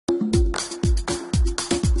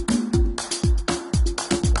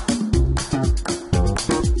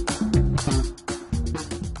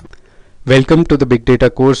Welcome to the Big Data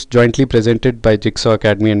course jointly presented by Jigsaw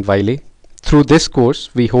Academy and Wiley. Through this course,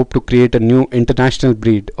 we hope to create a new international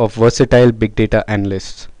breed of versatile big data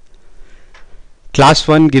analysts. Class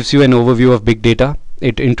 1 gives you an overview of big data.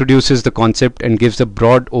 It introduces the concept and gives a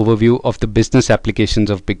broad overview of the business applications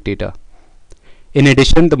of big data. In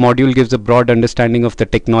addition, the module gives a broad understanding of the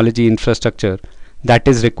technology infrastructure that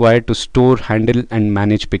is required to store, handle, and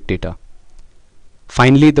manage big data.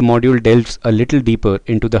 Finally, the module delves a little deeper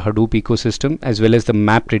into the Hadoop ecosystem as well as the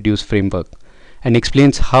MapReduce framework and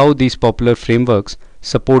explains how these popular frameworks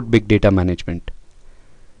support big data management.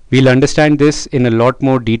 We'll understand this in a lot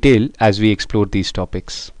more detail as we explore these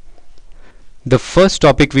topics. The first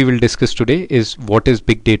topic we will discuss today is what is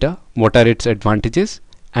big data, what are its advantages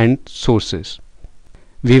and sources.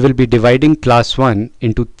 We will be dividing class 1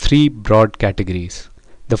 into three broad categories.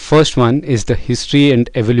 The first one is the history and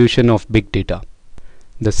evolution of big data.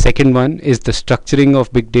 The second one is the structuring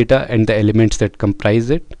of big data and the elements that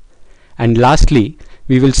comprise it. And lastly,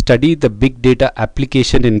 we will study the big data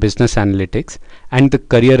application in business analytics and the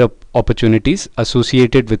career opportunities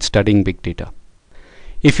associated with studying big data.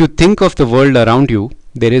 If you think of the world around you,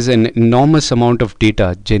 there is an enormous amount of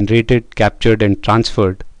data generated, captured and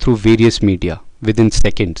transferred through various media within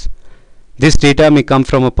seconds. This data may come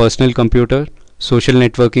from a personal computer, social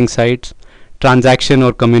networking sites, transaction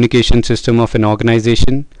or communication system of an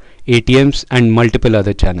organization, ATMs and multiple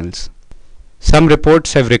other channels. Some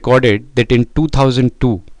reports have recorded that in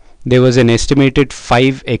 2002 there was an estimated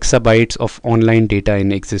 5 exabytes of online data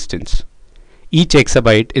in existence. Each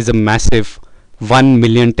exabyte is a massive 1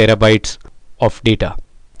 million terabytes of data.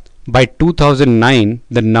 By 2009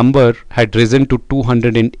 the number had risen to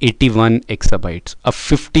 281 exabytes, a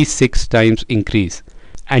 56 times increase,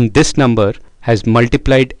 and this number has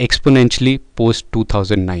multiplied exponentially post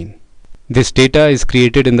 2009. This data is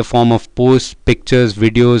created in the form of posts, pictures,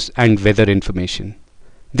 videos and weather information.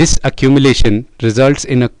 This accumulation results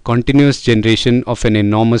in a continuous generation of an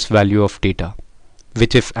enormous value of data,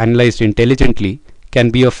 which if analyzed intelligently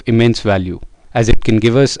can be of immense value, as it can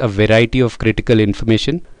give us a variety of critical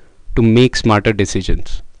information to make smarter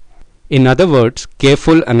decisions. In other words,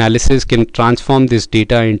 careful analysis can transform this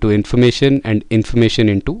data into information and information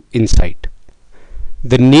into insight.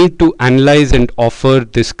 The need to analyze and offer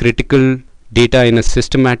this critical data in a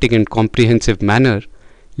systematic and comprehensive manner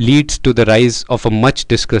leads to the rise of a much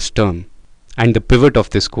discussed term and the pivot of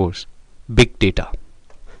this course, big data.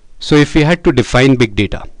 So if we had to define big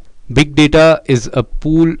data is a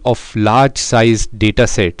pool of large sized data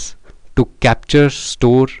sets to capture,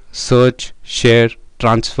 store, search, share,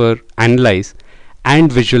 transfer, analyze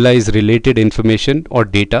and visualize related information or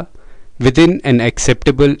data within an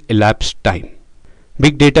acceptable elapsed time.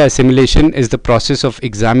 Big data assimilation is the process of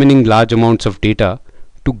examining large amounts of data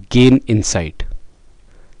to gain insight.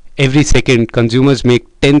 Every second, consumers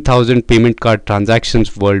make 10,000 payment card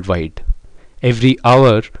transactions worldwide. Every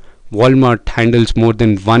hour, Walmart handles more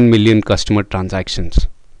than 1 million customer transactions.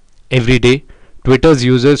 Every day, Twitter's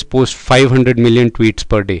users post 500 million tweets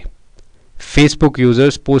per day. Facebook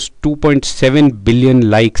users post 2.7 billion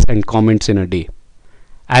likes and comments in a day.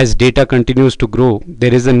 As data continues to grow,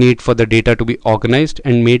 there is a need for the data to be organized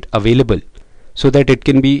and made available so that it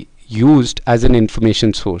can be used as an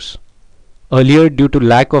information source. Earlier, due to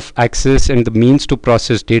lack of access and the means to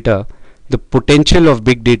process data, the potential of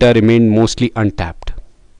big data remained mostly untapped.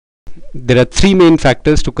 There are three main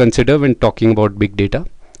factors to consider when talking about big data.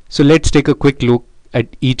 So let's take a quick look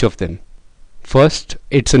at each of them. First,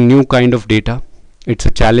 it's a new kind of data. It's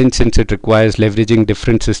a challenge since it requires leveraging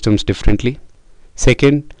different systems differently.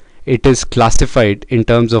 Second, it is classified in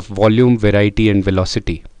terms of volume, variety and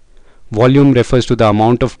velocity. Volume refers to the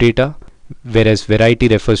amount of data, whereas variety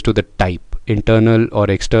refers to the type, internal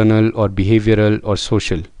or external or behavioral or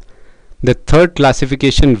social. The third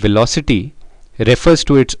classification, velocity, refers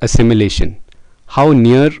to its assimilation. How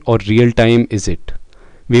near or real time is it?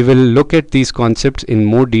 We will look at these concepts in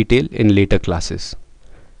more detail in later classes.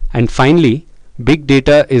 And finally, big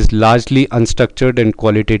data is largely unstructured and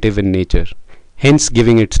qualitative in nature, hence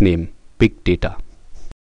giving its name, big data.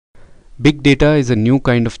 Big data is a new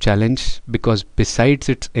kind of challenge because besides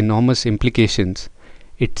its enormous implications,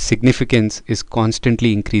 its significance is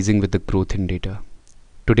constantly increasing with the growth in data.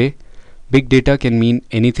 Today, big data can mean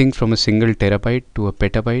anything from a single terabyte to a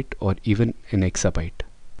petabyte or even an exabyte.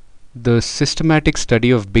 The systematic study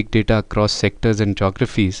of big data across sectors and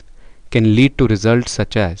geographies can lead to results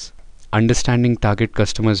such as understanding target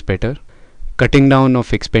customers better, cutting down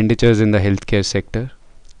of expenditures in the healthcare sector,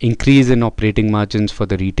 increase in operating margins for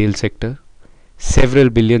the retail sector,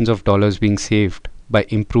 several billions of dollars being saved by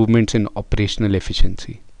improvements in operational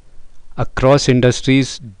efficiency. Across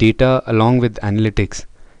industries, data along with analytics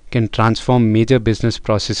can transform major business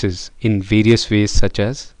processes in various ways, such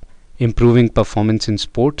as improving performance in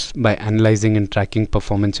sports by analyzing and tracking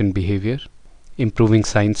performance and behavior, improving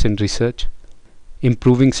science and research,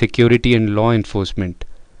 improving security and law enforcement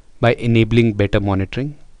by enabling better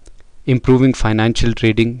monitoring, improving financial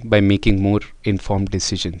trading by making more informed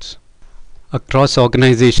decisions. Across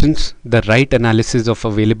organizations, the right analysis of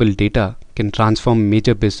available data can transform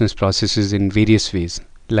major business processes in various ways,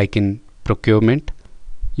 like in procurement.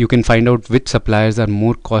 You can find out which suppliers are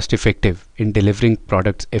more cost effective in delivering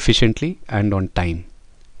products efficiently and on time.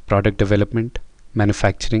 Product development,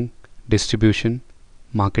 manufacturing, distribution,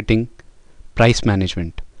 marketing, price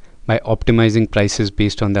management by optimizing prices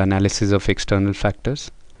based on the analysis of external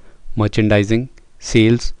factors. Merchandising,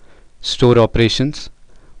 sales, store operations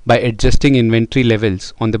by adjusting inventory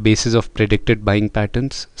levels on the basis of predicted buying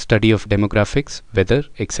patterns, study of demographics, weather,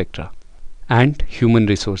 etc. And human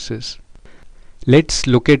resources. Let's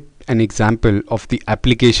look at an example of the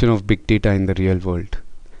application of big data in the real world.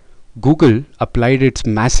 Google applied its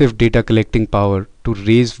massive data collecting power to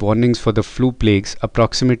raise warnings for the flu plagues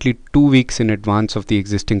approximately 2 weeks in advance of the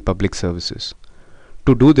existing public services.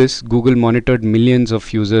 To do this, Google monitored millions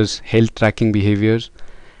of users' health tracking behaviors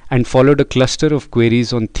and followed a cluster of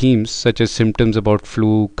queries on themes such as symptoms about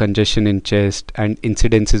flu, congestion in chest, and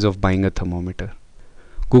incidences of buying a thermometer.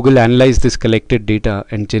 Google analyzed this collected data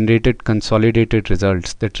and generated consolidated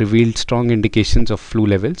results that revealed strong indications of flu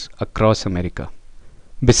levels across America.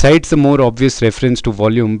 Besides the more obvious reference to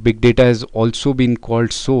volume, big data has also been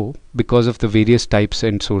called so because of the various types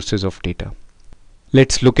and sources of data.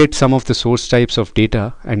 Let's look at some of the source types of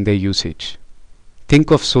data and their usage.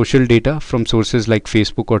 Think of social data from sources like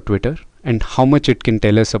Facebook or Twitter and how much it can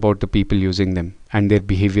tell us about the people using them and their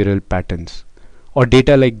behavioral patterns. Or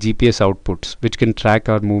data like GPS outputs, which can track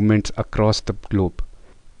our movements across the globe.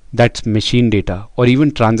 That's machine data, or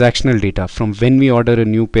even transactional data from when we order a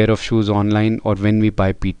new pair of shoes online or when we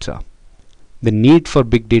buy pizza. The need for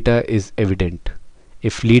big data is evident.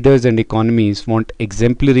 If leaders and economies want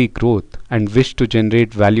exemplary growth and wish to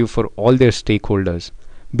generate value for all their stakeholders,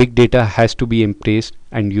 big data has to be embraced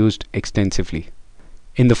and used extensively.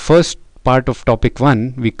 In the first part of topic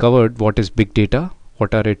 1, we covered what is big data,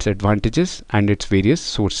 what are its advantages, and its various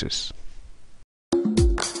sources.